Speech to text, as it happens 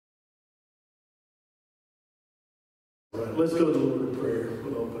All right, let's go to the Lord in prayer.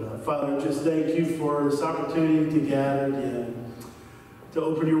 We'll open up. Father, just thank you for this opportunity to gather again, to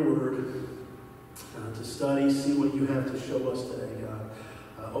open your word, to study, see what you have to show us today, God.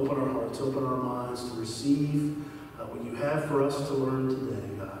 Open our hearts, open our minds to receive what you have for us to learn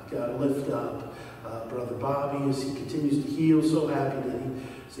today, God. God, lift up Brother Bobby as he continues to heal. So happy that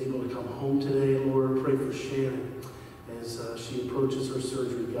he's able to come home today, Lord. Pray for Shannon as she approaches her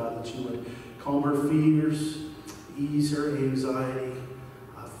surgery, God, that you would calm her fears, ease her anxiety,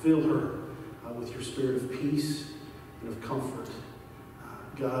 fill her with your spirit of peace and of comfort.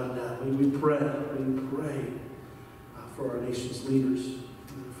 God, we pray for our nation's leaders,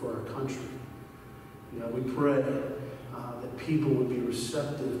 for our country. God, we pray that people would be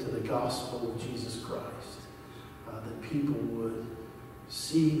receptive to the gospel of Jesus Christ, that people would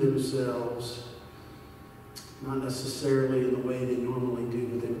see themselves not necessarily in the way they normally do,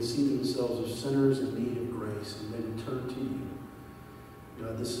 but they would see themselves as sinners in need of grace, and they would turn to you.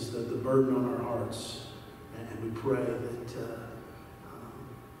 God, this is the burden on our hearts, and we pray that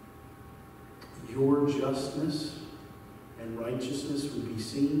your justness and righteousness would be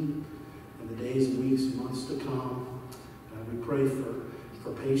seen in the days and weeks and months to come. God, we pray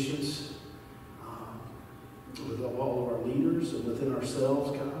for patience with all of our leaders and within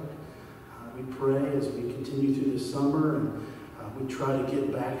ourselves, God. We pray as we continue through this summer and we try to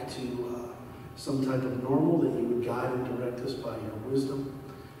get back to some type of normal, that you would guide and direct us by your wisdom.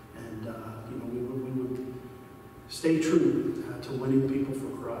 And we would stay true to winning people for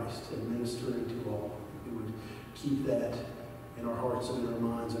Christ and ministering to all. We would keep that in our hearts and in our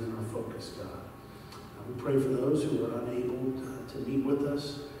minds and in our focus, God. We pray for those who are unable to meet with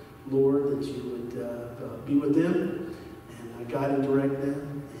us, Lord, that you would be with them and guide and direct them.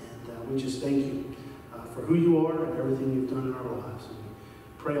 We just thank you for who you are and everything you've done in our lives. And we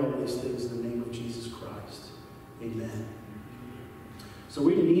pray all these things in the name of Jesus Christ. Amen. So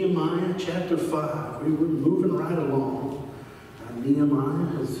we're in Nehemiah chapter 5. We're moving right along.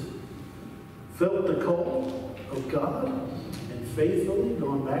 Nehemiah has felt the call of God and faithfully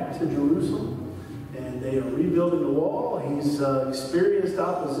gone back to Jerusalem. And they are rebuilding the wall. He's experienced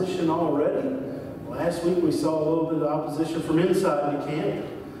opposition already. Last week we saw a little bit of opposition from inside the camp.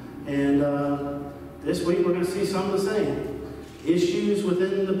 And this week we're going to see some of the same issues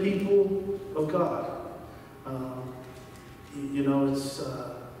within the people of God.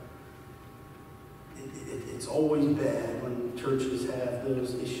 It's always bad when churches have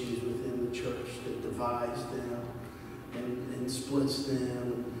those issues within the church that divides them and splits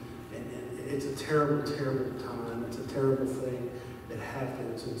them. And it's a terrible, terrible time. It's a terrible thing that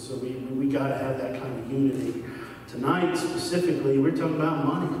happens. And so we got to have that kind of unity. Tonight, specifically, we're talking about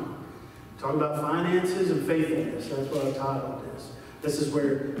money. Talking about finances and faithfulness. That's what I titled this. This is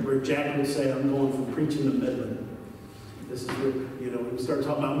where Jack would say, I'm going from preaching to meddling. This is where, we start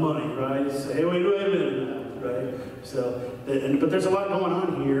talking about money, right? You say, hey, wait a minute now, right? So, but there's a lot going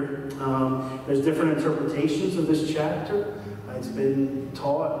on here. There's different interpretations of this chapter. It's been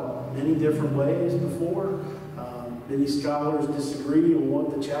taught many different ways before. Many scholars disagree on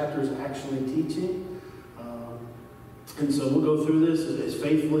what the chapter is actually teaching. And so we'll go through this as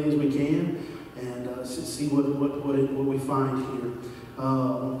faithfully as we can and see what we find here.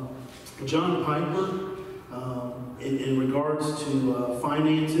 John Piper, in regards to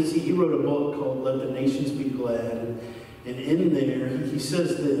finances, he wrote a book called Let the Nations Be Glad. And in there, he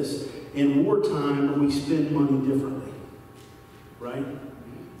says this: in wartime, we spend money differently. Right?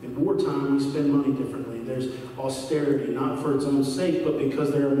 In wartime, we spend money differently. There's austerity, not for its own sake, but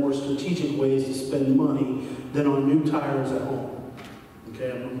because there are more strategic ways to spend money than on new tires at home.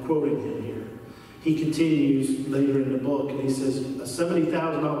 Okay, I'm quoting him here. He continues later in the book, and he says, a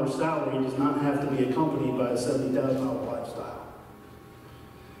 $70,000 salary does not have to be accompanied by a $70,000 lifestyle.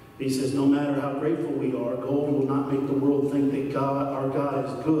 He says, no matter how grateful we are, gold will not make the world think that our God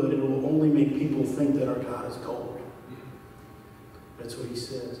is good. It will only make people think that our God is gold. That's what he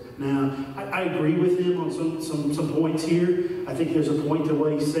says. Now, I agree with him on some points here. I think there's a point to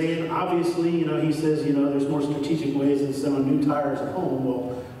what he's saying. Obviously, he says, there's more strategic ways than selling new tires at home.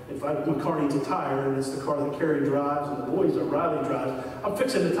 Well, if my car needs a tire and it's the car that Carrie drives and the boys that Riley drives, I'm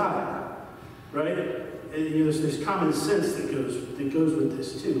fixing the tire, right? And, there's common sense that goes with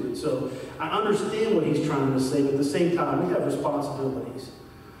this too. And so I understand what he's trying to say, but at the same time, we have responsibilities.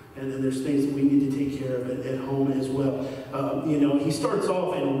 And then there's things that we need to take care of at home as well. He starts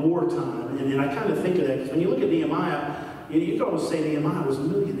off in wartime, and I kind of think of that, because when you look at Nehemiah, you can almost say Nehemiah was a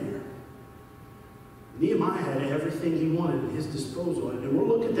millionaire. Nehemiah had everything he wanted at his disposal, and we'll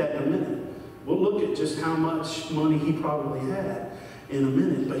look at that in a minute. We'll look at just how much money he probably had in a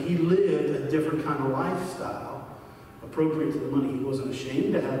minute, but he lived a different kind of lifestyle appropriate to the money. He wasn't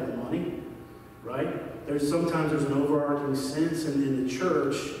ashamed to have the money, right? Sometimes there's an overarching sense in the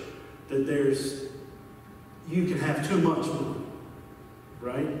church that you can have too much money,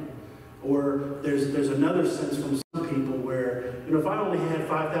 right? Or there's another sense from some people where, if I only had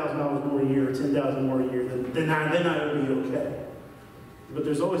 $5,000 more a year or $10,000 more a year, then I would be okay. But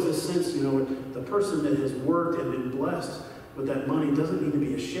there's always this sense, the person that has worked and been blessed with that money doesn't need to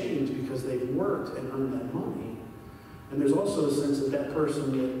be ashamed because they've worked and earned that money. And there's also a sense that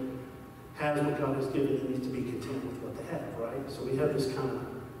person that has what God has given them needs to be content with what they have, right? So we have this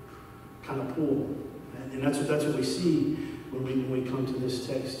kind of pull, and that's what we see when we come to this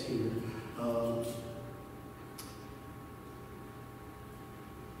text here.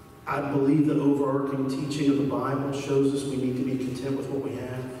 I believe the overarching teaching of the Bible shows us we need to be content with what we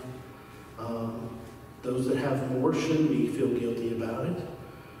have. Those that have more shouldn't feel guilty about it.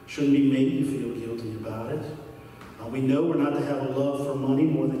 Shouldn't be made to feel guilty about it. We know we're not to have a love for money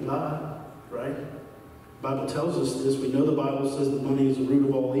more than God, right? The Bible tells us this. We know the Bible says that money is the root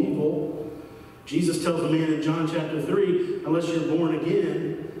of all evil. Jesus tells a man in John chapter 3, unless you're born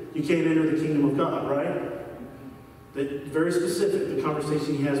again, you can't enter the kingdom of God, right? That very specific, the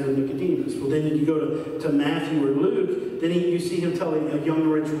conversation he has with Nicodemus. Well, then you go to Matthew or Luke, then you see him telling a young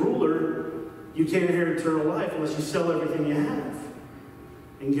rich ruler, you can't inherit eternal life unless you sell everything you have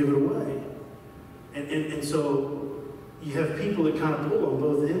and give it away. And so you have people that kind of pull on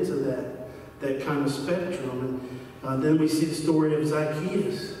both ends of that kind of spectrum. And then we see the story of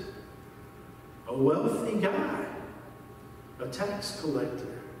Zacchaeus, a wealthy guy, a tax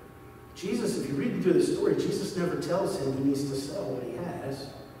collector. Jesus, if you read through the story, Jesus never tells him he needs to sell what he has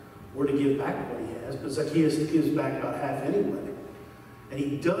or to give back what he has, but Zacchaeus gives back about half anyway. And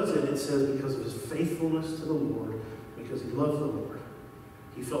he does it, it says, because of his faithfulness to the Lord, because he loved the Lord.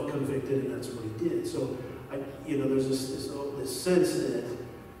 He felt convicted, and that's what he did. So, there's this sense that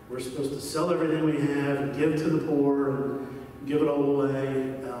we're supposed to sell everything we have and give to the poor and give it all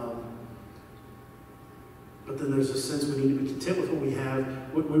away. But then there's a sense we need to be content with what we have.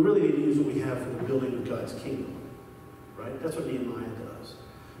 We really need to use what we have for the building of God's kingdom, right? That's what Nehemiah does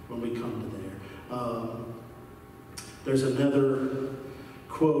when we come to there. There's another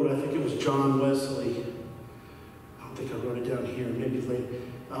quote, I think it was John Wesley. I don't think I wrote it down here, maybe later.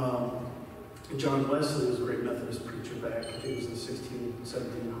 John Wesley was a great Methodist preacher back, I think it was in the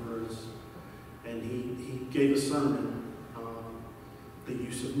 1700s. And he gave a sermon on the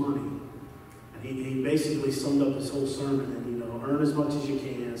use of money. And he basically summed up his whole sermon and, earn as much as you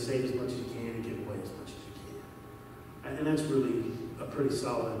can, save as much as you can, and give away as much as you can. And that's really a pretty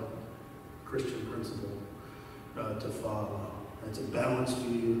solid Christian principle to follow. It's a balanced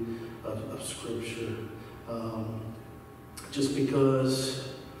view of Scripture. Just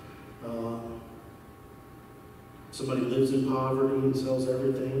because somebody lives in poverty and sells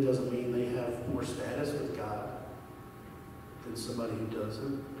everything doesn't mean they have more status with God than somebody who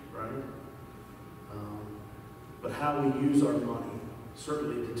doesn't, right? But how we use our money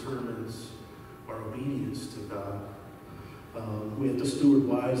certainly determines our obedience to God. We have to steward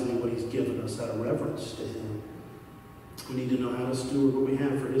wisely what He's given us out of reverence to Him. We need to know how to steward what we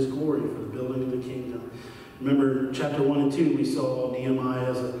have for His glory, for the building of the kingdom. Remember, chapter 1 and 2, we saw Nehemiah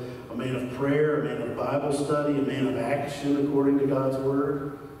as a man of prayer, a man of Bible study, a man of action according to God's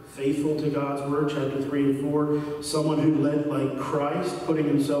Word, faithful to God's Word. Chapter 3 and 4, someone who led like Christ, putting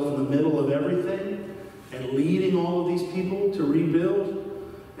himself in the middle of everything and leading all of these people to rebuild.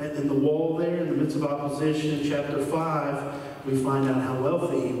 And the wall there in the midst of opposition. In chapter 5, we find out how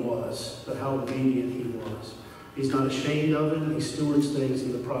wealthy he was, but how obedient he was. He's not ashamed of it. He stewards things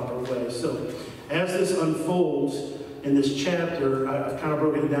in the proper way. So as this unfolds in this chapter, I've kind of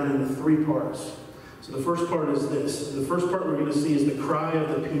broken it down into 3 parts. So the first part is this. The first part we're going to see is the cry of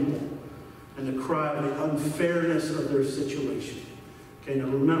the people and the cry of the unfairness of their situation. Okay, now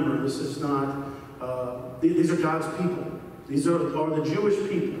remember, this is not, these are God's people. These are the Jewish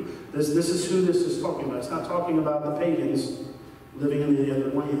people. This is who this is talking about. It's not talking about the pagans living in the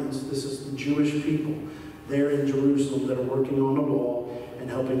other lands. This is the Jewish people there in Jerusalem that are working on the wall and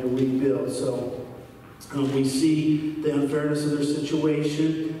helping to rebuild. So we see the unfairness of their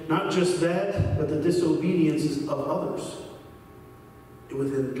situation. Not just that, but the disobedience of others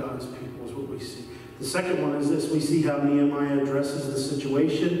within God's people is what we see. The second one is this. We see how Nehemiah addresses the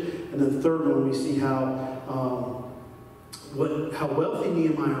situation. And the third one, we see how wealthy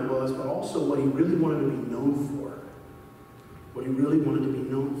Nehemiah was, but also what he really wanted to be known for. What he really wanted to be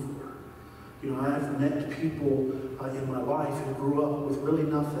known for. I've met people in my life who grew up with really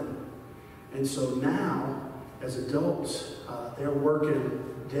nothing. And so now, as adults, they're working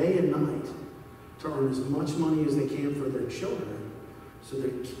day and night to earn as much money as they can for their children, so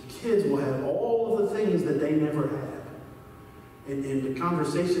their kids will have all of the things that they never had. And the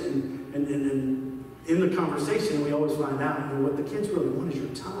conversation, and in the conversation, we always find out, what the kids really want is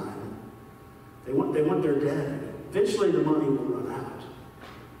your time. They want their dad. Eventually, the money will run out,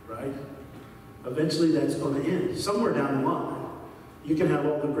 right? Eventually, that's going to end somewhere down the line. You can have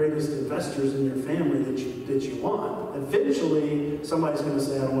all the greatest investors in your family that you want. Eventually, somebody's going to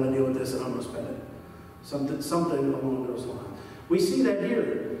say, "I don't want to deal with this, and I'm going to spend it." Something along those lines. We see that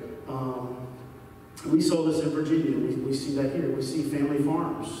here. We saw this in Virginia. We see that here. We see family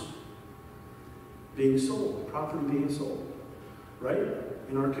farms being sold, property being sold, right?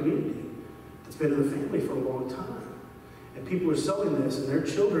 In our community. It's been in the family for a long time. And people are selling this, and their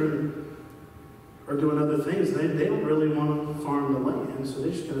children are doing other things. They don't really want to farm the land, so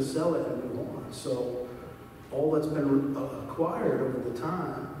they're just going to sell it and move on. So all that's been acquired over the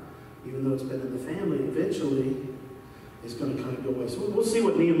time, even though it's been in the family, eventually is going to kind of go away. So we'll see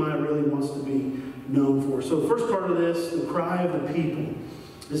what Nehemiah really wants to be known for. So the first part of this, the cry of the people.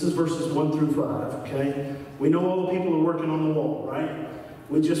 This is verses 1 through 5, okay? We know all the people who are working on the wall, right?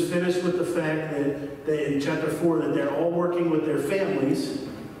 We just finished with the fact that in chapter 4 that they're all working with their families,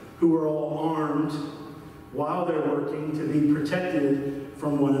 who are all armed while they're working to be protected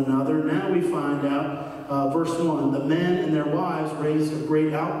from one another. Now we find out, verse 1, the men and their wives raised a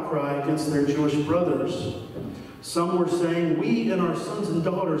great outcry against their Jewish brothers. Some were saying, "We and our sons and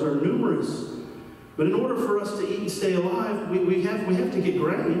daughters are numerous, but in order for us to eat and stay alive, we have to get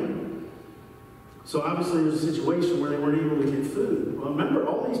grain." So obviously there's a situation where they weren't able to get food. Well, remember,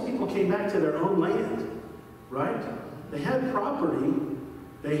 all these people came back to their own land, right? They had property,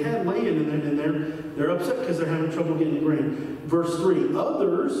 they had land, and they're upset because they're having trouble getting the grain. Verse 3,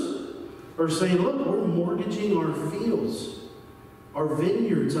 others are saying, "Look, we're mortgaging our fields, our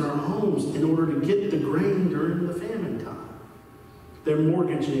vineyards, and our homes in order to get the grain during the famine time." They're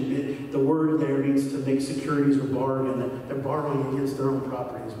mortgaging. The word there means to make securities or bargain. They're borrowing against their own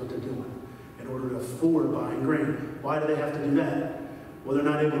property is what they're doing in order to afford buying grain. Why do they have to do that? Well, they're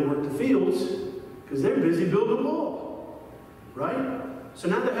not able to work the fields because they're busy building a wall, right? So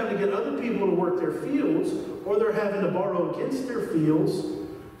now they're having to get other people to work their fields, or they're having to borrow against their fields,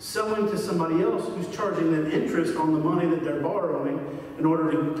 selling to somebody else who's charging them interest on the money that they're borrowing in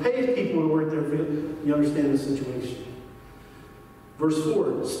order to pay people to work their field. You understand the situation. Verse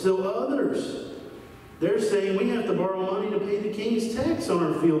 4, still others. They're saying we have to borrow money to pay the king's tax on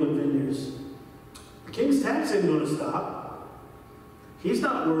our field and vineyards. The king's tax ain't going to stop. He's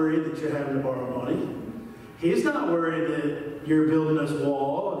not worried that you're having to borrow money. He's not worried that you're building this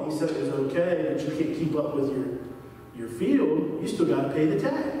wall and he said it was okay, but you can't keep up with your field. You still got to pay the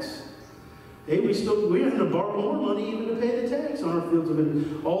tax. Hey, we're having to borrow more money even to pay the tax on our fields of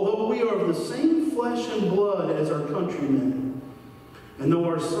vineyards. Although we are of the same flesh and blood as our countrymen, and though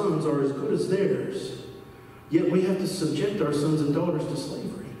our sons are as good as theirs, yet we have to subject our sons and daughters to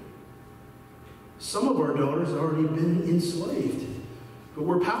slavery. Some of our daughters have already been enslaved, but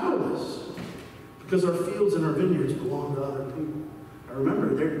we're powerless because our fields and our vineyards belong to other people. Now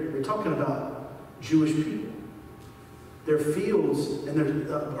remember, they're talking about Jewish people. Their fields and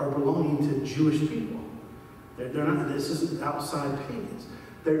are belonging to Jewish people. They're not. This isn't outside pagans.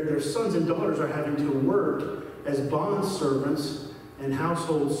 Their sons and daughters are having to work as bond servants and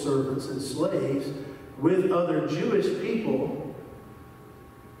household servants and slaves with other Jewish people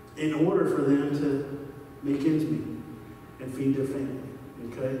in order for them to make ends meet and feed their family.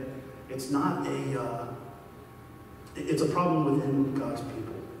 Okay? It's not it's a problem within God's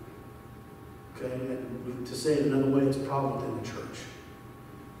people. Okay? And to say it another way, it's a problem within the church.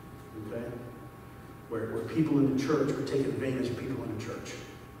 Okay? Where people in the church are taking advantage of people in the church.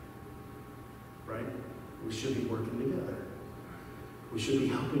 Right? We should be working together. We should be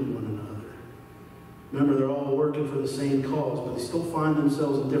helping one another. Remember, they're all working for the same cause, but they still find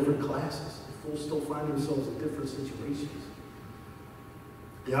themselves in different classes. They still find themselves in different situations.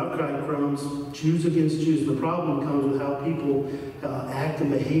 The outcry comes Jews against Jews. The problem comes with how people act and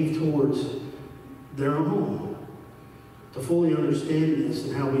behave towards their own. To fully understand this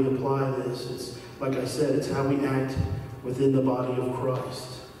and how we apply this, it's like I said, it's how we act within the body of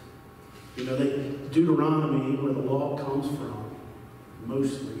Christ. You know, Deuteronomy, where the law comes from,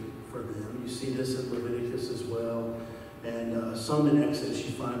 mostly for them. You see this in Leviticus as well. And some in Exodus,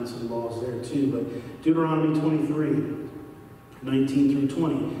 you find some laws there too. But Deuteronomy 23, 19 through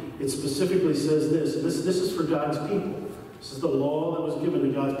 20, it specifically says this. This is for God's people. This is the law that was given to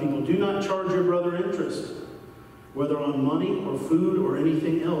God's people. Do not charge your brother interest, whether on money or food or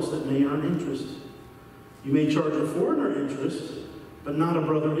anything else that may earn interest. You may charge a foreigner interest, but not a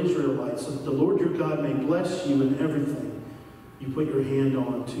brother Israelite, so that the Lord your God may bless you in everything you put your hand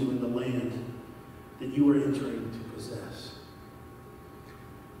on to in the land that you are entering to possess.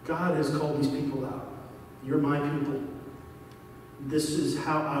 God has called these people out. You're my people. This is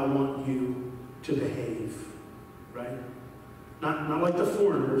how I want you to behave, right? Not like the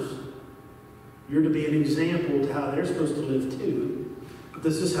foreigners. You're to be an example to how they're supposed to live too. But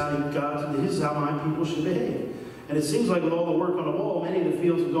this is how my people should behave. And it seems like with all the work on the wall, many of the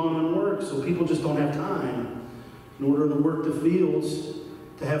fields have gone unworked, so people just don't have time. In order to work the fields,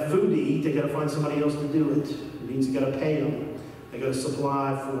 to have food to eat, they got to find somebody else to do it. It means you got to pay them. They got to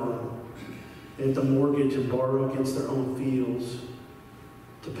supply for them. They have to mortgage and borrow against their own fields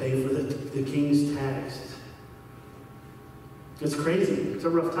to pay for the king's tax. It's crazy. It's a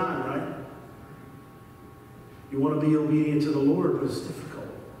rough time, right? You want to be obedient to the Lord, but it's difficult.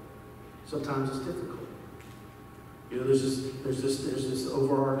 Sometimes it's difficult. You know, there's this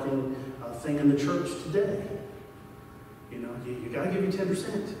overarching thing in the church today. You know, you got to give you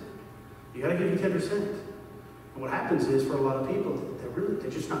 10%. You got to give you 10%. And what happens is, for a lot of people, they're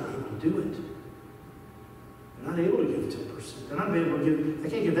just not able to do it. They're not able to give 10%. They're not able to give. They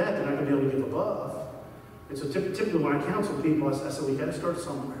can't give that. They're not going to be able to give above. And so typically when I counsel people, I say, we got to start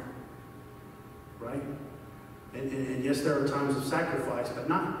somewhere, right? And yes, there are times of sacrifice, but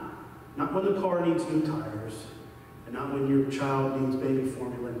not when the car needs new tires, and not when your child needs baby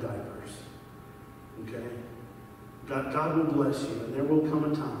formula and diapers. Okay? God will bless you, and there will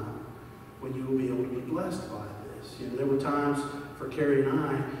come a time when you will be able to be blessed by this. You know, there were times for Carrie and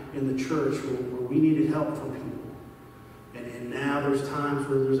I in the church where we needed help from people. And now there's times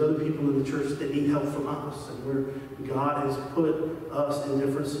where there's other people in the church that need help from us, and where God has put us in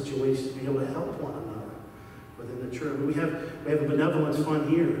different situations to be able to help one another within the church. We have a benevolence fund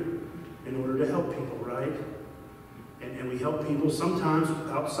here in order to help people, right? And we help people sometimes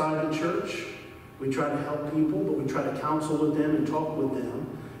outside the church. We try to help people, but we try to counsel with them and talk with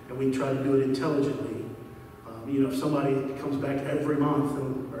them, and we try to do it intelligently. You know, if somebody comes back every month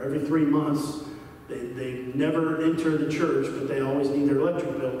or every 3 months, they never enter the church, but they always need their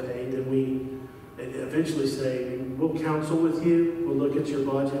electric bill paid, then we eventually say, we'll counsel with you, we'll look at your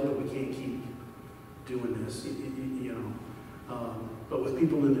budget, but we can't keep doing this, you know. But with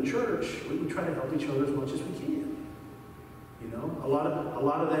people in the church, we try to help each other as much as we can. You know, a lot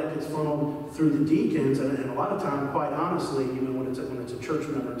of that gets funneled through the deacons, and a lot of time, quite honestly, you know, when it's a church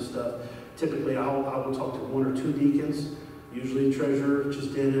member and stuff, typically I will talk to 1 or 2 deacons, usually a treasurer,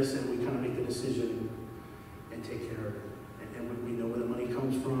 just Dennis, and we kind of make the decision and take care of it. And we know where the money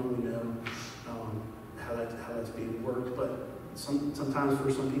comes from. We know how that's being worked. But sometimes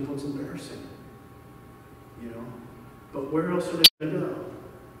for some people it's embarrassing. You know, but where else are they going to go?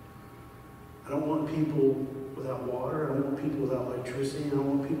 I don't want people without water. I don't want people without electricity. I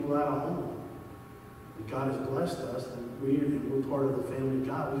don't want people without a home. And God has blessed us, and we're part of the family of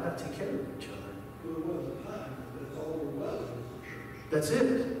God. We've got to take care of each other. Well, there was a time that that's all there was in the church. That's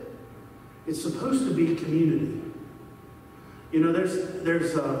it. It's supposed to be a community. You know,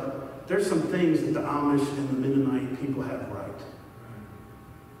 there's some things that the Amish and the Mennonite people have right.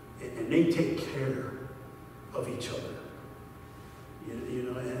 And they take care of each other. You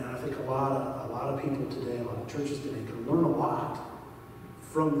know, and I think a lot of people today, a lot of churches today can learn a lot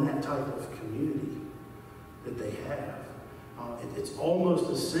from that type of community that they have. It's almost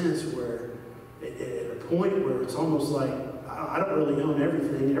a sense where, at a point where it's almost like, I don't really own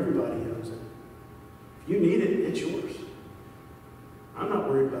everything, everybody owns it. If you need it, it's yours. I'm not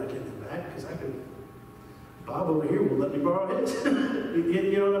worried about getting it back, because Bob over here will let me borrow his.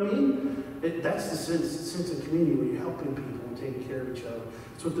 You know what I mean? That's the sense of community where you're helping people and taking care of each other.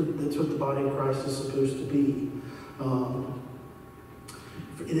 That's what the body of Christ is supposed to be.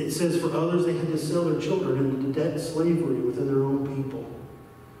 It says, for others, they had to sell their children into debt and slavery within their own people.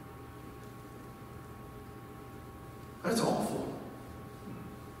 That's awful.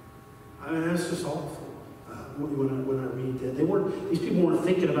 I mean, that's just awful. When I read that, these people weren't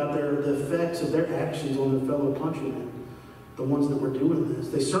thinking about the effects of their actions on their fellow countrymen, the ones that were doing this.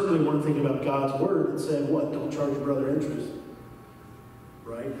 They certainly weren't thinking about God's word that said, what? Don't charge your brother interest.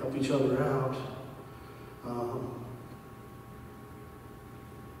 Right? Help each other out.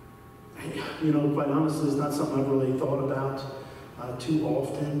 You know, quite honestly, it's not something I've really thought about too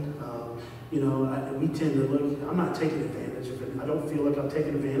often. You know, we tend to look, I'm not taking advantage of it. I don't feel like I'm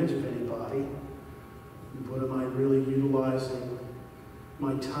taking advantage of anybody. But am I really utilizing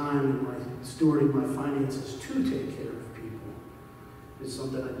my time and stewarding my finances to take care of people? It's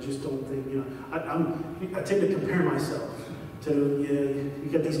something I just don't think, you know, I tend to compare myself to, you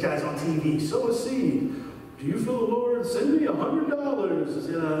got these guys on TV, sow a seed, do you feel the Lord? Send me $100.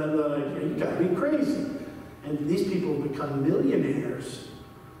 You got to be crazy. And these people become millionaires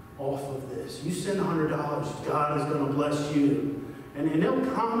off of this. You send $100, God is going to bless you. And they'll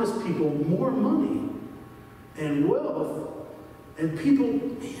promise people more money and wealth. And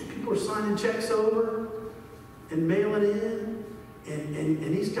people are signing checks over and mailing in.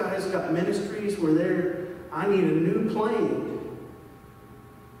 And these guys got ministries where I need a new plane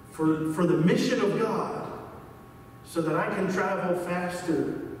for the mission of God so that I can travel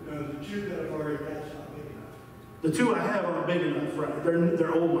faster. The two that I've already got is not big enough. The two I have aren't big enough, right?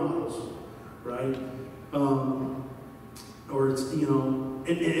 They're old models, right? Or it's,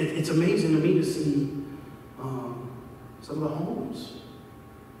 it's amazing to me to see some of the homes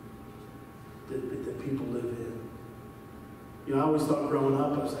that people live in. I always thought growing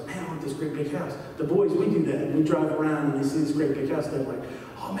up, I was like, man, I want this great big house. The boys, we do that. We drive around and they see this great big house. They're like,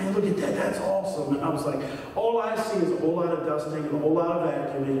 oh man, look at that. That's awesome. And I was like, all I see is a whole lot of dusting, and a whole lot of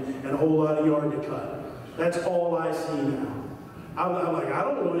vacuuming, and a whole lot of yard to cut. That's all I see now. I'm like, I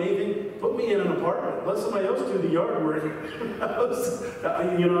don't want anything. Put me in an apartment. Let somebody else do the yard work. You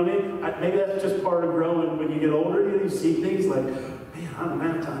know what I mean? Maybe that's just part of growing. When you get older, you see things like, man, I don't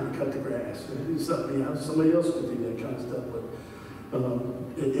have time to cut the grass. Somebody else could do that kind of stuff. But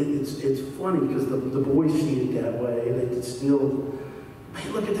it's funny because the boys see it that way. They can still,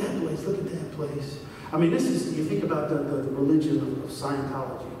 man, look at that place. Look at that place. I mean, you think about the religion of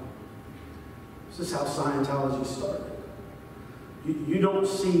Scientology. This is how Scientology started. You don't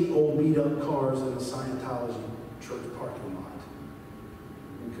see old beat-up cars in a Scientology church parking lot.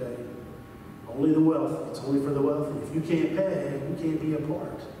 Okay? Only the wealthy. It's only for the wealthy. If you can't pay, you can't be a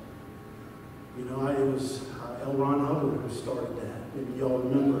part. It was L. Ron Hubbard who started that. Maybe y'all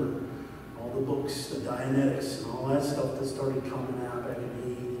remember all the books, the Dianetics, and all that stuff that started coming out back in the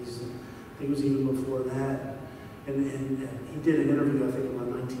 80s. And I think it was even before that. And he did an interview, I think, in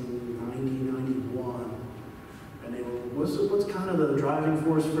 1990, 91. And they were, what's kind of the driving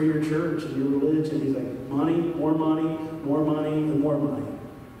force for your church and your religion? He's like, money, more money, more money, and more money.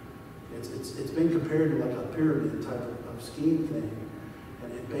 It's been compared to like a pyramid type of scheme thing.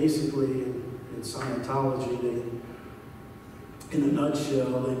 And it basically, in Scientology, in a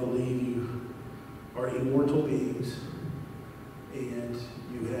nutshell, they believe you are immortal beings and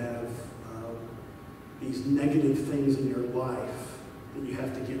you have these negative things in your life that you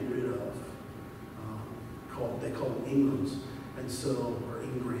have to get rid of. They call them Ingrams, or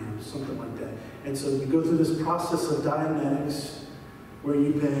Ingrams, something like that. And so you go through this process of Dianetics where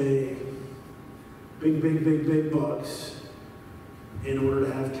you pay big bucks in order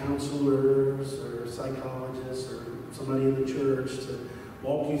to have counselors or psychologists or somebody in the church to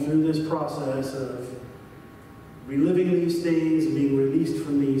walk you through this process of reliving these things and being released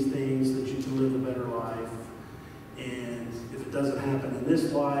from these things that you can live a better life. And if it doesn't happen in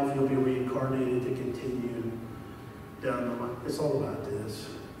this life, you'll be reincarnated to continue down the line. It's all about this.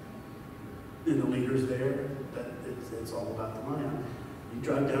 And the leaders there, it's all about the money. You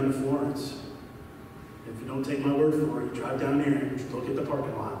drive down to Florence. If you don't take my word for it, you drive down there and just look at the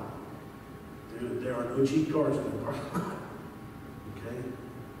parking lot. There are no cheap cars in the parking lot. Okay?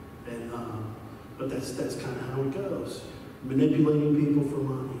 And but that's kind of how it goes. Manipulating people for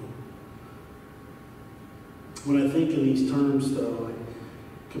money. When I think in these terms, though, like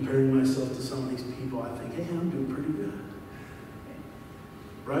comparing myself to some of these people, I think, hey, I'm doing pretty good.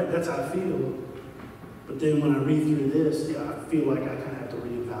 Right? That's how I feel. But then when I read through this, I feel like I kind of have to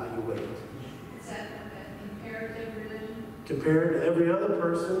reevaluate. Is that comparative religion? Compared to every other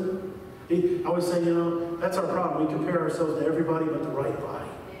person. I always say, that's our problem. We compare ourselves to everybody but the right body.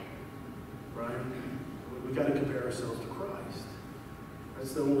 Yeah. Right? We got to compare ourselves to Christ.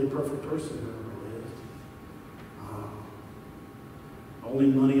 That's the only perfect person who ever lived. Only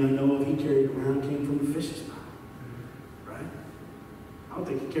money I know of he carried around came from the fish's mouth. Right? I don't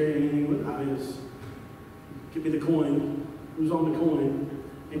think he carried anything with him. I mean, give me the coin. Who's on the coin?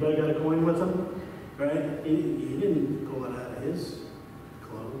 Anybody got a coin with him? Right? He didn't pull it out of his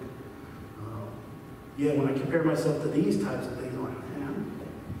cloak. When I compare myself to these types of things, I'm like, man,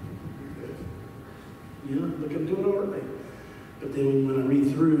 good. Look, I'm doing all right. But then when I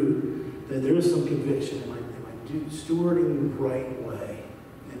read through, that there is some conviction. Am I stewarding the right way?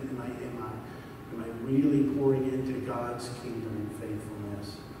 And am I really pouring into God's kingdom and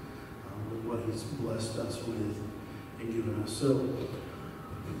faithfulness with what He's blessed us with and given us? So,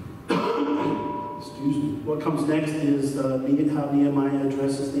 excuse me. What comes next is how Nehemiah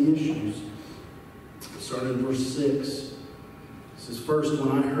addresses the issues. Starting in verse 6. It says, first,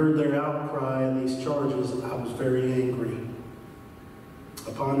 when I heard their outcry and these charges, I was very angry.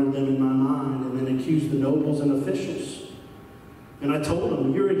 I pondered them in my mind and then accused the nobles and officials. And I told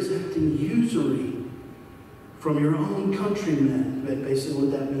them, you're exacting usury from your own countrymen. Basically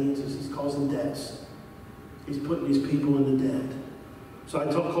what that means is he's causing debts. He's putting these people into debt. So I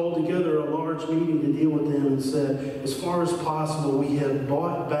called together a large meeting to deal with them and said, as far as possible, we have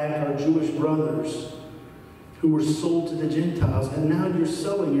bought back our Jewish brothers who were sold to the Gentiles, and now you're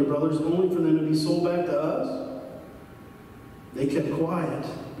selling your brothers only for them to be sold back to us? They kept quiet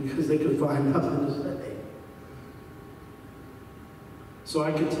because they could find nothing to say. So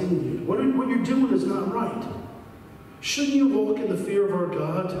I continued, what you're doing is not right. Shouldn't you walk in the fear of our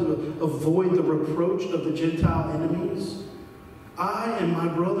God to avoid the reproach of the Gentile enemies? I and my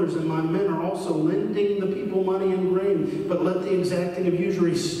brothers and my men are also lending the people money and grain, but let the exacting of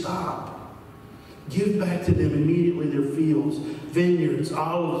usury stop. Give back to them immediately their fields, vineyards,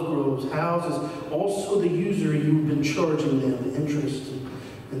 olive groves, houses, also the usury you've been charging them, the interest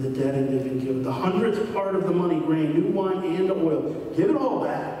and the debt they've been given. The 100th part of the money, grain, new wine, and oil. Give it all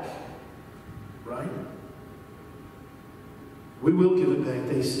back. Right? We will give it back,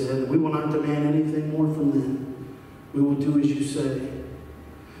 they said. We will not demand anything more from them. We will do as you say.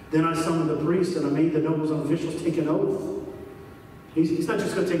 Then I summoned the priests and I made the nobles and officials take an oath. He's not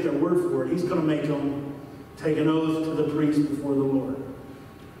just going to take their word for it. He's going to make them take an oath to the priest before the Lord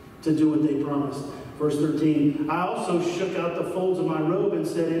to do what they promised. Verse 13, I also shook out the folds of my robe and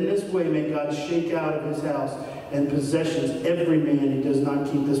said, in this way may God shake out of his house and possessions every man who does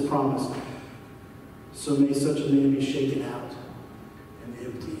not keep this promise. So may such a man be shaken out and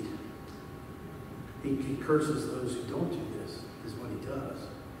emptied. He curses those who don't do this, is what he does.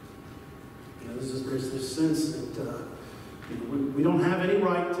 You know, there's this sense that we don't have any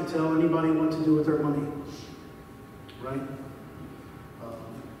right to tell anybody what to do with their money. Right?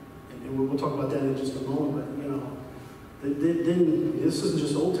 And we'll talk about that in just a moment, but, you know, then this isn't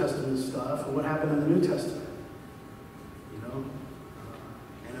just Old Testament stuff. What happened in the New Testament? You know?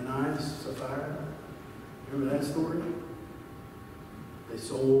 Ananias, Sapphira. Remember that story? They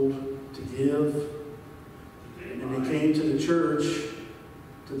sold to give. And then they came to the church,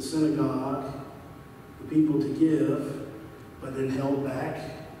 to the synagogue, the people to give, but then held back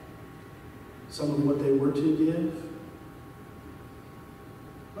some of what they were to give.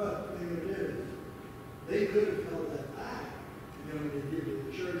 But they did. They could have held that back. And then when they did to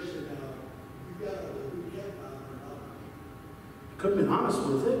the church, said, now, you got to we kept $500. Could have been honest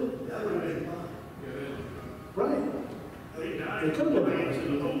with it. That would have been fine. Right. They died They could have been honest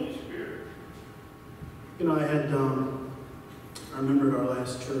to with the it. Holy Spirit. You know, I remember at our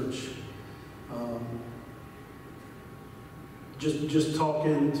last church, just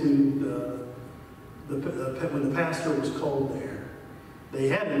talking to when the pastor was called there, they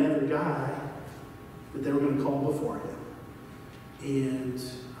had another guy that they were going to call before him. And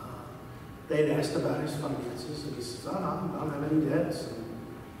they had asked about his finances, and he says, I don't have any debts, and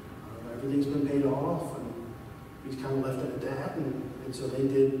everything's been paid off, and he's kind of left it at that. And so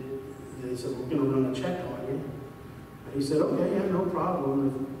they said, we're going to run a check on you. And he said, okay, yeah, no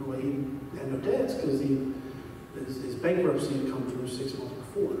problem. Well, he had no debts because his bankruptcy had come through 6 months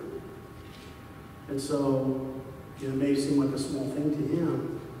before. And so, you know, it may seem like a small thing to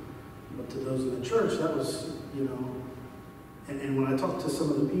him, but to those in the church, that was, you know, and when I talked to some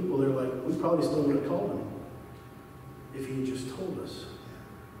of the people, they're like, we probably still would have called him if he just told us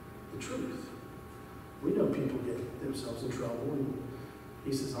the truth. We know people get themselves in trouble, and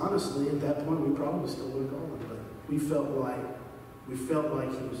he says, honestly, at that point, we probably still would have called him, but we felt like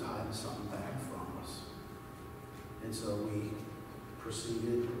he was hiding something back from us. And so we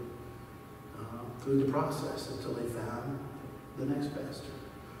proceeded through the process until they found the next pastor.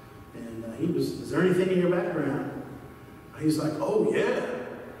 And he was, is there anything in your background? He's like, oh, yeah.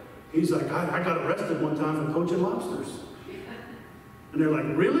 He's like, I got arrested one time for poaching lobsters. And they're like,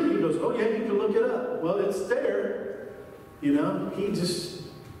 really? He goes, oh, yeah, you can look it up. Well, it's there. You know, he just,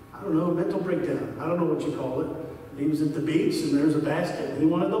 I don't know, mental breakdown. I don't know what you call it. He was at the beach, and there's a basket. And he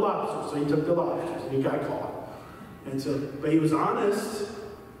wanted the lobsters, so he took the lobsters, and he got caught. And so, but he was honest.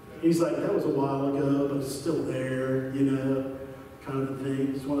 He's like, that was a while ago, but it's still there, you know, kind of a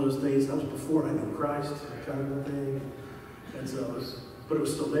thing. It's one of those things, that was before I knew Christ, kind of a thing. And so, but it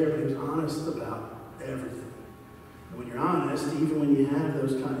was still there, but he was honest about everything. And when you're honest, even when you have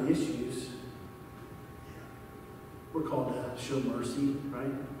those kind of issues, we're called to show mercy,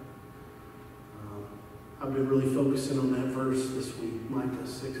 right? I've been really focusing on that verse this week, Micah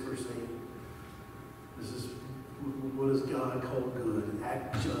 6, verse 8. This is, what does God call good?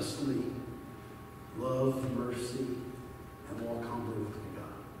 Act justly, love mercy, and walk humbly with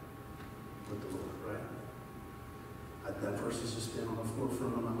God, with the Lord, right? That verse has just been on the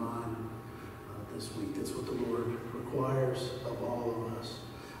forefront of my mind this week. That's what the Lord requires of all of us.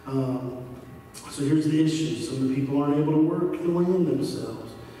 So here's the issue. Some of the people aren't able to work the land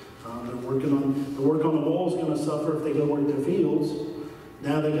themselves. The work on the wall is going to suffer if they go work their fields.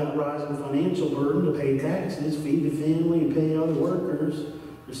 Now they got rising financial burden to pay taxes, feed the family, and pay other workers.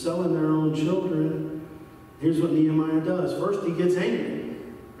 They're selling their own children. Here's what Nehemiah does. First, he gets angry,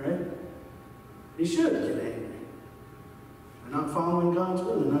 right? He should get angry. They're not following God's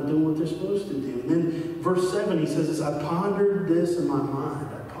will. They're not doing what they're supposed to do. And then verse 7, he says this, I pondered this in my mind.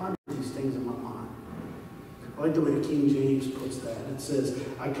 I pondered these things in my mind. I like the way the King James puts that. It says,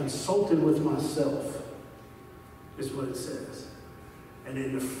 I consulted with myself, is what it says. And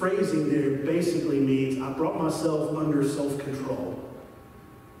in the phrasing there basically means I brought myself under self-control.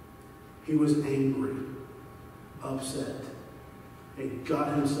 He was angry, upset. He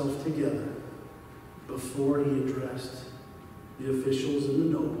got himself together before he addressed the officials and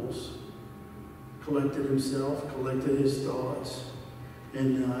the nobles, collected himself, collected his thoughts,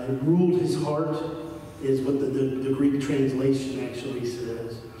 and ruled his heart, is what the Greek translation actually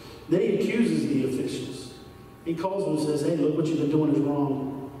says. Then he accuses the officials. He calls them and says, hey, look, what you've been doing is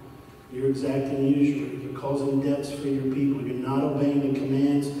wrong. You're exacting usury. You're causing debts for your people. You're not obeying the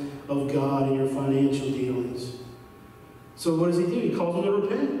commands of God in your financial dealings. So what does he do? He calls them to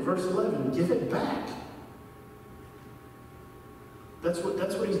repent. Verse 11, give it back. That's what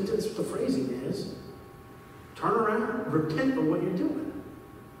the phrasing is. Turn around, repent of what you're doing.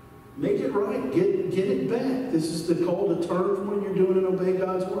 Make it right. Get it back. This is the call to turn from what you're doing and obey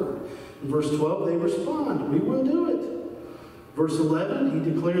God's word. In verse 12, they respond, we will do it. Verse 11,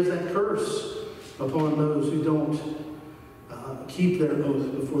 he declares that curse upon those who don't keep their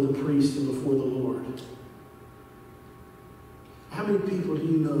oath before the priest and before the Lord. How many people do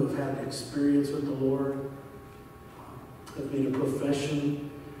you know have had an experience with the Lord, have made a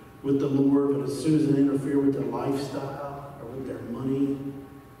profession with the Lord, but as soon as they interfere with their lifestyle or with their money,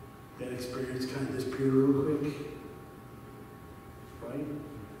 that experience kind of disappeared real quick? Right?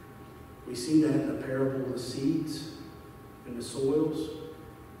 We see that in the parable of the seeds and the soils.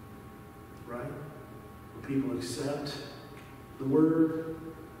 Right? Where people accept the word,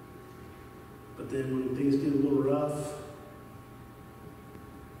 but then when things get a little rough,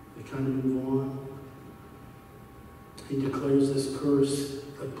 they kind of move on. He declares this curse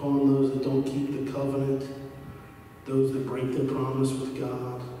upon those that don't keep the covenant, those that break their promise with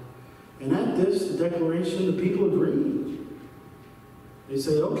God. And at this, the declaration, the people agree. They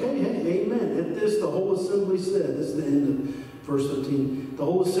say, okay, hey, amen. At this, the whole assembly said, this is the end of verse 13. The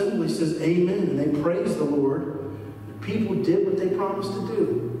whole assembly says, amen, and they praise the Lord. The people did what they promised to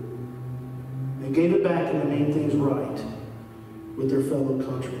do. They gave it back and they made things right with their fellow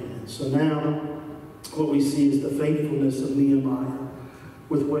countrymen. So now, what we see is the faithfulness of Nehemiah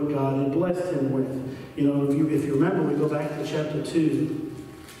with what God had blessed him with. You know, if you remember, we go back to chapter 2.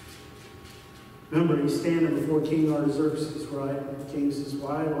 Remember, he's standing before King Artaxerxes, right? The king says,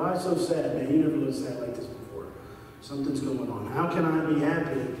 why so sad, man? You never looked sad like this before. Something's going on. How can I be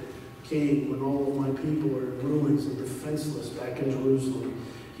happy, king, when all of my people are in ruins and defenseless back in Jerusalem?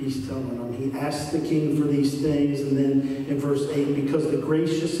 He's telling them. He asked the king for these things, and then in verse 8, because the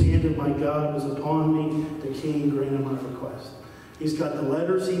gracious hand of my God was upon me, the king granted my request. He's got the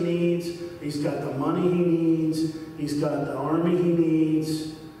letters he needs. He's got the money he needs. He's got the army he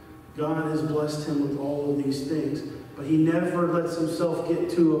needs. God has blessed him with all of these things. But he never lets himself get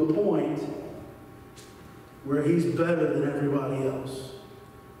to a point where he's better than everybody else.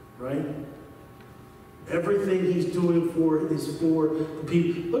 Right? Everything he's doing is for the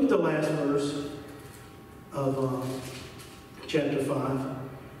people. Look at the last verse of chapter 5,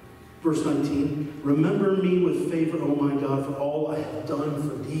 verse 19. Remember me with favor, O my God, for all I have done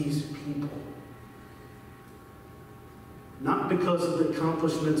for these people. Not because of the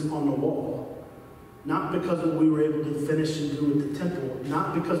accomplishments on the wall. Not because of what we were able to finish and do at the temple.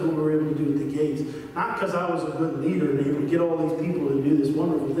 Not because of what we were able to do at the gates. Not because I was a good leader and able to get all these people to do this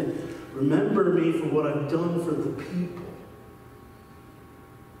wonderful thing. Remember me for what I've done for the people.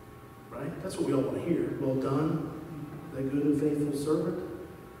 Right? That's what we all want to hear. Well done, thy good and faithful servant.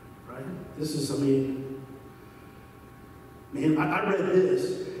 Right? This is, man, I read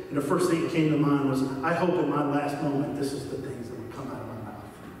this, and the first thing that came to mind was, I hope in my last moment, this is the things that would come out of my mouth.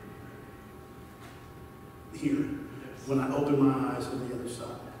 Here, when I open my eyes on the other side.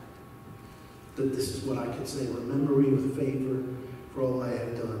 That this is what I could say. Remember me with favor for all I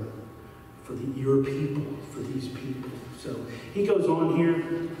have done. For your people, for these people. So he goes on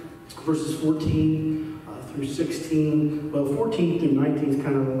here, verses 14 through 16. Well, 14 through 19 is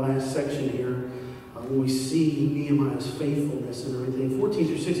kind of the last section here. when we see Nehemiah's faithfulness and everything. 14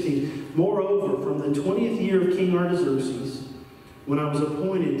 through 16. Moreover, from the 20th year of King Artaxerxes, when I was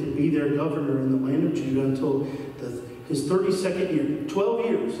appointed to be their governor in the land of Judah until his 32nd year. 12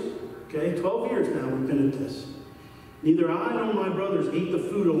 years. Okay, 12 years now we've been at this. Neither I nor my brothers ate the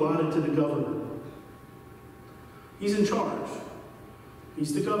food allotted to the governor. He's in charge.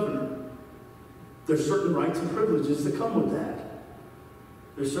 He's the governor. There's certain rights and privileges that come with that.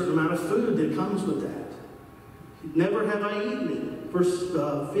 There's a certain amount of food that comes with that. Never have I eaten it. Verse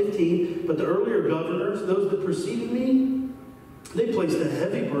 15, but the earlier governors, those that preceded me, they placed a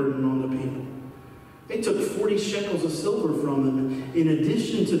heavy burden on the people. They took 40 shekels of silver from them in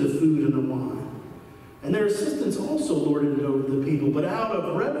addition to the food and the wine. And their assistants also lorded it over the people. But out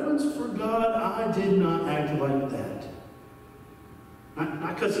of reverence for God, I did not act like that.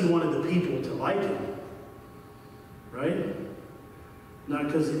 Not because he wanted the people to like him. Right? Not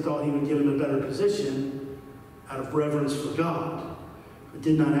because he thought he would give him a better position. Out of reverence for God. I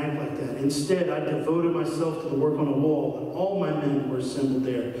did not act like that. Instead, I devoted myself to the work on the wall, and all my men were assembled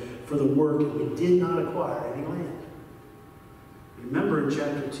there for the work, and we did not acquire any land. Remember in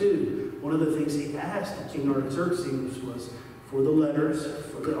chapter 2, one of the things he asked King Artaxerxes was for the letters,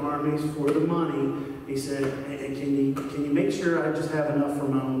 for the armies, for the money. He said, hey, can you make sure I just have enough for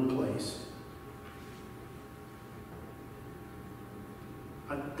my own place?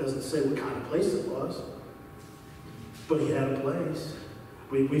 It doesn't say what kind of place it was, but he had a place.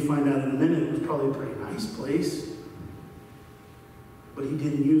 We find out in a minute it was probably a pretty nice place. But he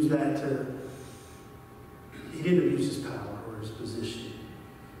didn't use that he didn't abuse his power or his position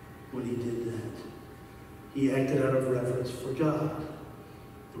when he did that. He acted out of reverence for God.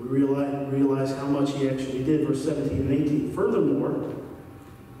 We realize how much he actually did. Verse 17 and 18. Furthermore,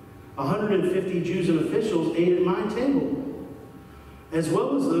 150 Jews and officials ate at my table, as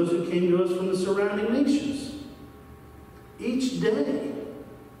well as those who came to us from the surrounding nations. Each day.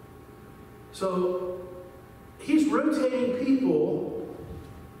 So, he's rotating people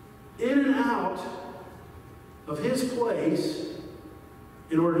in and out of his place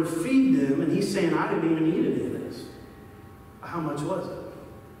in order to feed them, and he's saying, I didn't even eat any of this. How much was it?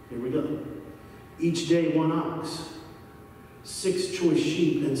 Here we go. Each day 1 ox, 6 choice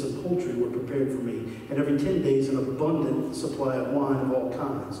sheep, and some poultry were prepared for me, and every 10 days an abundant supply of wine of all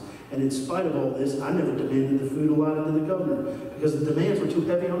kinds. And in spite of all this, I never demanded the food allotted to the governor, because the demands were too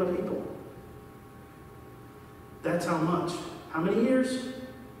heavy on the people. That's how much. How many years?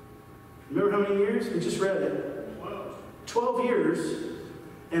 Remember how many years? We just read it. 12 years.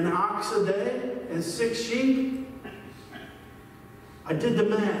 An ox a day and 6 sheep. I did the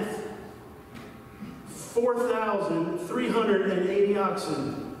math. 4,380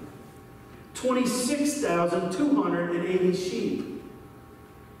 oxen. 26,280 sheep.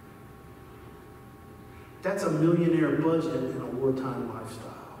 That's a millionaire budget in a wartime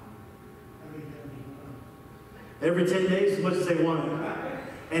lifestyle. Every 10 days, as much as they wanted.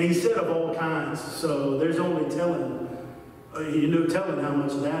 And he said of all kinds, so there's only telling how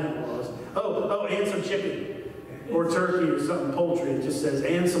much of that it was. Oh, and some chicken, or turkey, or something, poultry. It just says,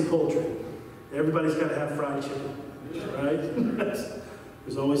 and some poultry. Everybody's got to have fried chicken, right?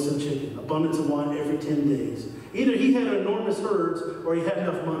 There's always some chicken. Abundance of wine every 10 days. Either he had enormous herds, or he had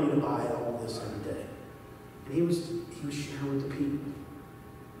enough money to buy all this every day. And he was sharing with the people.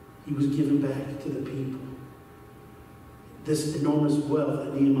 He was giving back to the people. This enormous wealth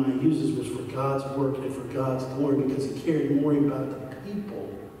that Nehemiah uses was for God's work and for God's glory, because he cared more about the people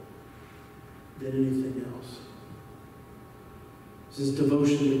than anything else. His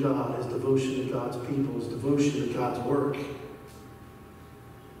devotion to God, his devotion to God's people, his devotion to God's work.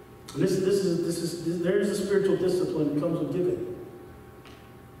 And there's a spiritual discipline that comes with giving.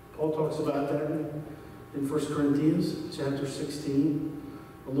 Paul talks about that in 1 Corinthians chapter 16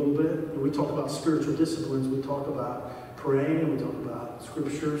 a little bit. And we talk about spiritual disciplines. We talk about praying, we talk about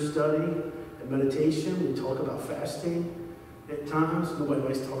scripture study and meditation, we talk about fasting at times. Nobody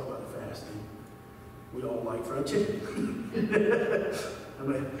likes to talk about fasting. We all like fried chicken.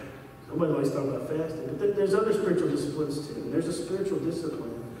 Nobody likes to talk about fasting. But there's other spiritual disciplines too. There's a spiritual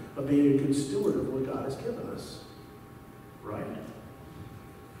discipline of being a good steward of what God has given us. Right?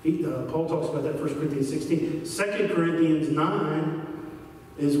 Paul talks about that in 1 Corinthians 16. 2 Corinthians 9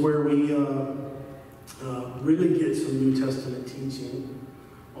 is where we really get some New Testament teaching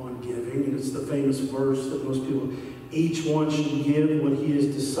on giving. And it's the famous verse that most people, each one should give what he has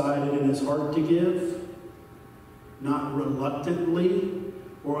decided in his heart to give, not reluctantly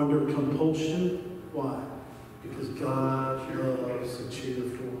or under compulsion. Why? Because God loves a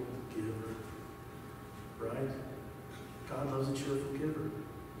cheerful giver. Right? God loves a cheerful giver.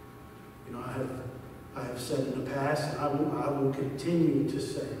 You know, I said in the past, and I will continue to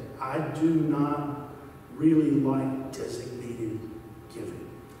say, I do not really like designated giving.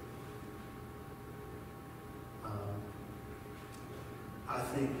 I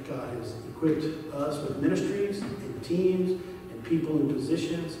think God has equipped us with ministries and teams and people in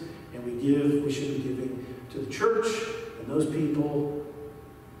positions, and we should be giving to the church, and those people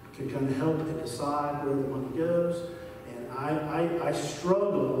can kind of help and decide where the money goes. And I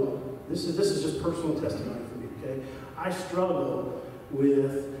struggle, this is just personal testimony for me, okay? I struggle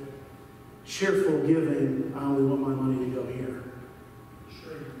with cheerful giving. I only want my money to go here.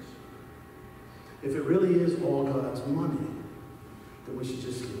 If it really is all God's money, then we should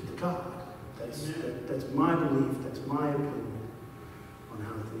just give it to God. That's my belief, that's my opinion on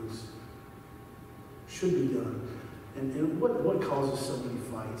how things should be done. And what causes so many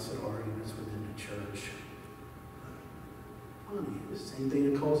fights and arguments within the church? Money. The same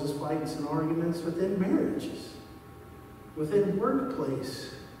thing that causes fights and arguments within marriages, within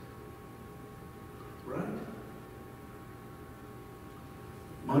workplace. Right?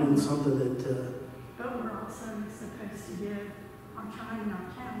 Money is something that... But we're also supposed to give our time and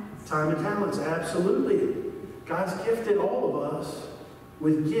our talents. Time and talents, absolutely. God's gifted all of us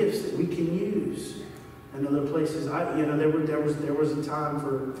with gifts that we can use. And other places, there was a time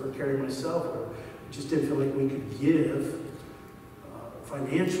for Carrie and myself where we just didn't feel like we could give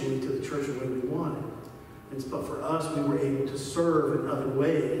financially to the church the way we wanted. But for us, we were able to serve in other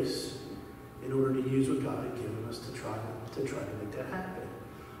ways in order to use what God had given us to try to make that happen.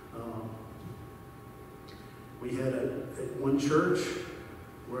 We had at one church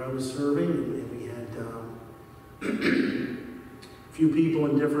where I was serving, and we had a few people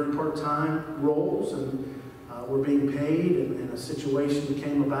in different part-time roles, and were being paid, and a situation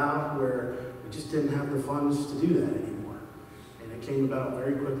came about where we just didn't have the funds to do that anymore. And it came about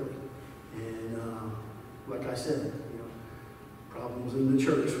very quickly. And like I said, problems in the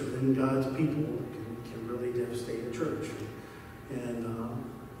church within God's people can really devastate a church. And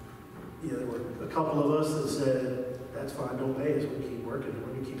there were a couple of us that said, that's fine, don't pay us, we'll keep working,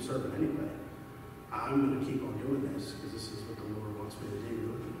 we're going to keep serving anyway. I'm going to keep on doing this because this is what the Lord wants me to do.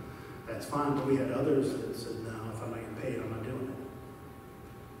 That's fine, but we had others that said, no, if I'm not getting paid, I'm not doing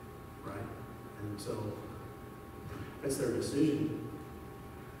it. Right? And so, that's their decision.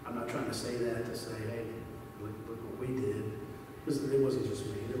 I'm not trying to say that to say, hey, look what we did. Because it wasn't just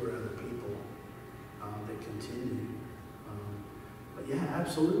me, there were other people that continued. But yeah,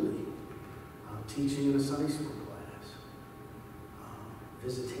 absolutely. Teaching in a Sunday school class.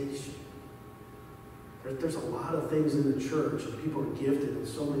 Visitation. There's a lot of things in the church, and people are gifted in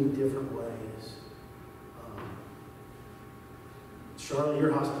so many different ways. Charlotte,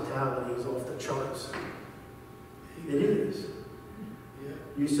 your hospitality is off the charts. It is.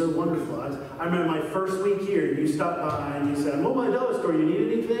 You're so wonderful. I remember my first week here, you stopped by and you said, I'm over by the dollar store, you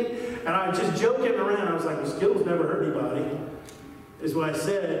need anything? And I was just joking around. I was like, well, Skittles never hurt anybody, is what I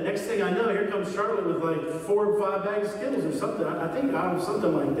said. Next thing I know, here comes Charlotte with like 4 or 5 bags of Skittles or something. I think I was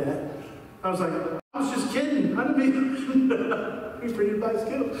something like that. I was like, I was just kidding. I didn't mean for you to buy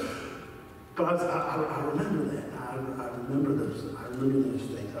Skittles. But I remember that. I remember those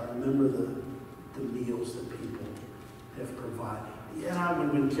things. I remember the meals that people have provided. Yeah,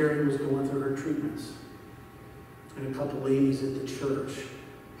 when Carrie was going through her treatments, and a couple ladies at the church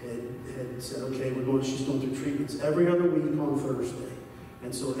had said, okay, she's going through treatments every other week on Thursday.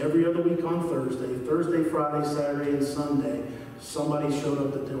 And so every other week on Thursday, Friday, Saturday, and Sunday, somebody showed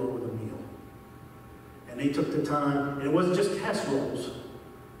up at the door with a meal. And they took the time, and it wasn't just casseroles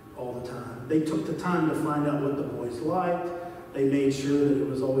all the time. They took the time to find out what the boys liked. They made sure that it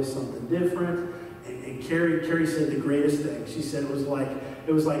was always something different. And Carrie said the greatest thing. She said it was like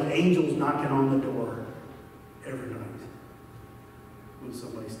angels knocking on the door every night when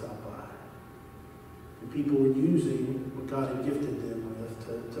somebody stopped by. And people were using what God had gifted them with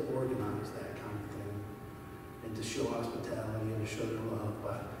to organize that kind of thing and to show hospitality and to show their love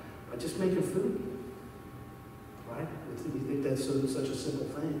by just making food. Right? You think that's such a simple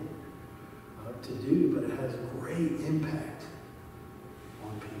thing to do, but it has great impact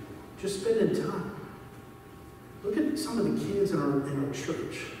on people. Just spending time. Look at some of the kids in our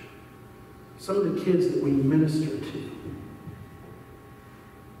church. Some of the kids that we minister to.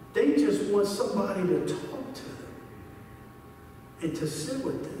 They just want somebody to talk to them and to sit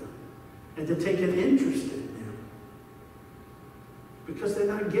with them and to take an interest in them because they're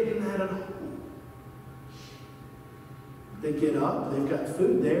not getting that at home. They get up, they've got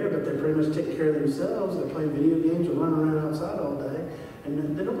food there, but they pretty much take care of themselves. They're playing video games or running around outside all day, and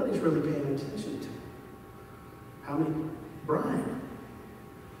then nobody's really paying attention to them. Brian,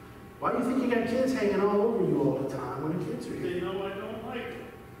 Why do you think you got kids hanging all over you all the time when the kids are here? They know I don't like it.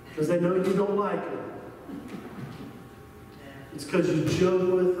 Because they know you don't like them. It's because you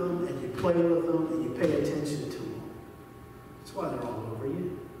joke with them and you play with them and you pay attention to them. That's why they're all over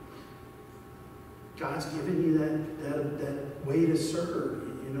you. God's given you that way to serve.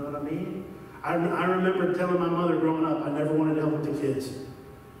 You know what I mean? I remember telling my mother growing up, I never wanted to help with the kids.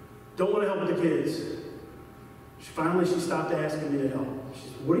 Don't want to help with the kids. Finally, she stopped asking me to help. She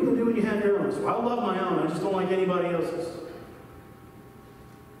said, what are you going to do when you have your own? So I love my own. I just don't like anybody else's.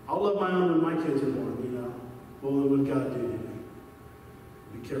 I'll love my own when my kids are born, you know. Well, then what did God do to me?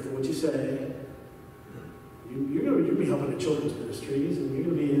 Be careful what you say. You're going to be helping the children's ministries, and you're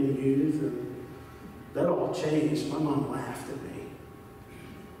going to be in the youth, and that all changed. My mom laughed at me.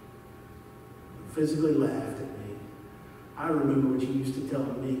 Physically laughed at me. I remember what she used to tell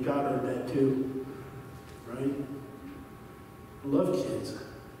me. God heard that too. Right? I love kids.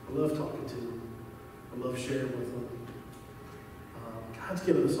 I love talking to them. I love sharing with them. God's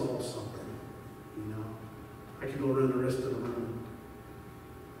given us all something, you know. I could go around the rest of the room.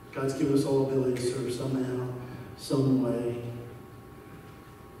 God's given us all ability to serve somehow, some way.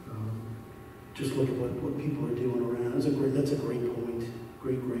 Just look at what people are doing around. That's a great point.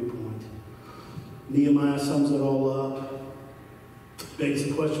 Great point. Nehemiah sums it all up. Begs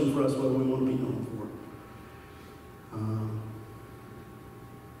the question for us what we want to be known for.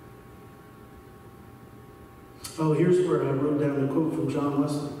 Here's where I wrote down the quote from John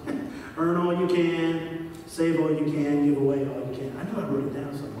Wesley. Earn all you can, save all you can, give away all you can. I know I wrote it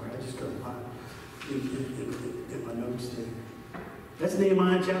down somewhere. I just couldn't find it in my notes there. That's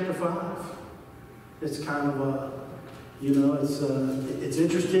Nehemiah chapter 5. It's kind of it's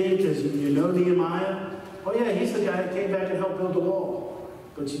interesting because you know Nehemiah. Oh yeah, he's the guy that came back and helped build the wall.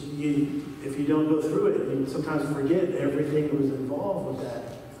 But if you don't go through it, you sometimes forget everything that was involved with that.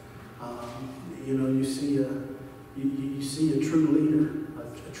 You see a true leader,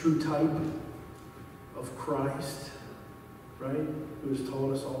 a true type of Christ, right? Who has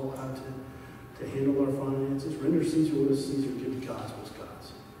taught us all how to handle our finances. Render Caesar what is Caesar, give to God what's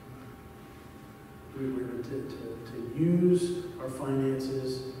God's. We're to use our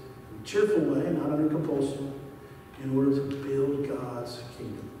finances in a cheerful way, not under compulsion, in order to build God's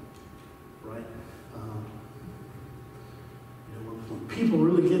kingdom, right? When people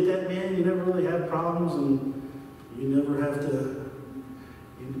really get that, man, you never really have problems, and you never have to,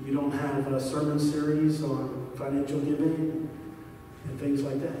 you don't have a sermon series on financial giving and things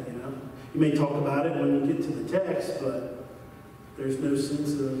like that, you know. You may talk about it when you get to the text, but there's no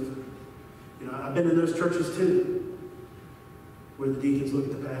sense of, I've been in those churches too, where the deacons look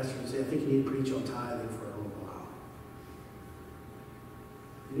at the pastor and say, I think you need to preach on tithing for a little while.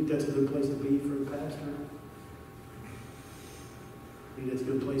 You think that's a good place to be for the pastor? I think that's a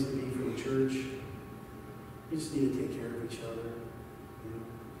good place to be for the church. You just need to take care of each other.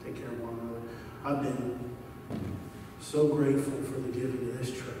 Take care of one another. I've been so grateful for the giving of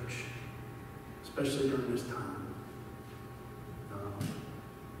this church, especially during this time.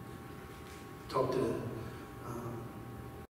 Talked to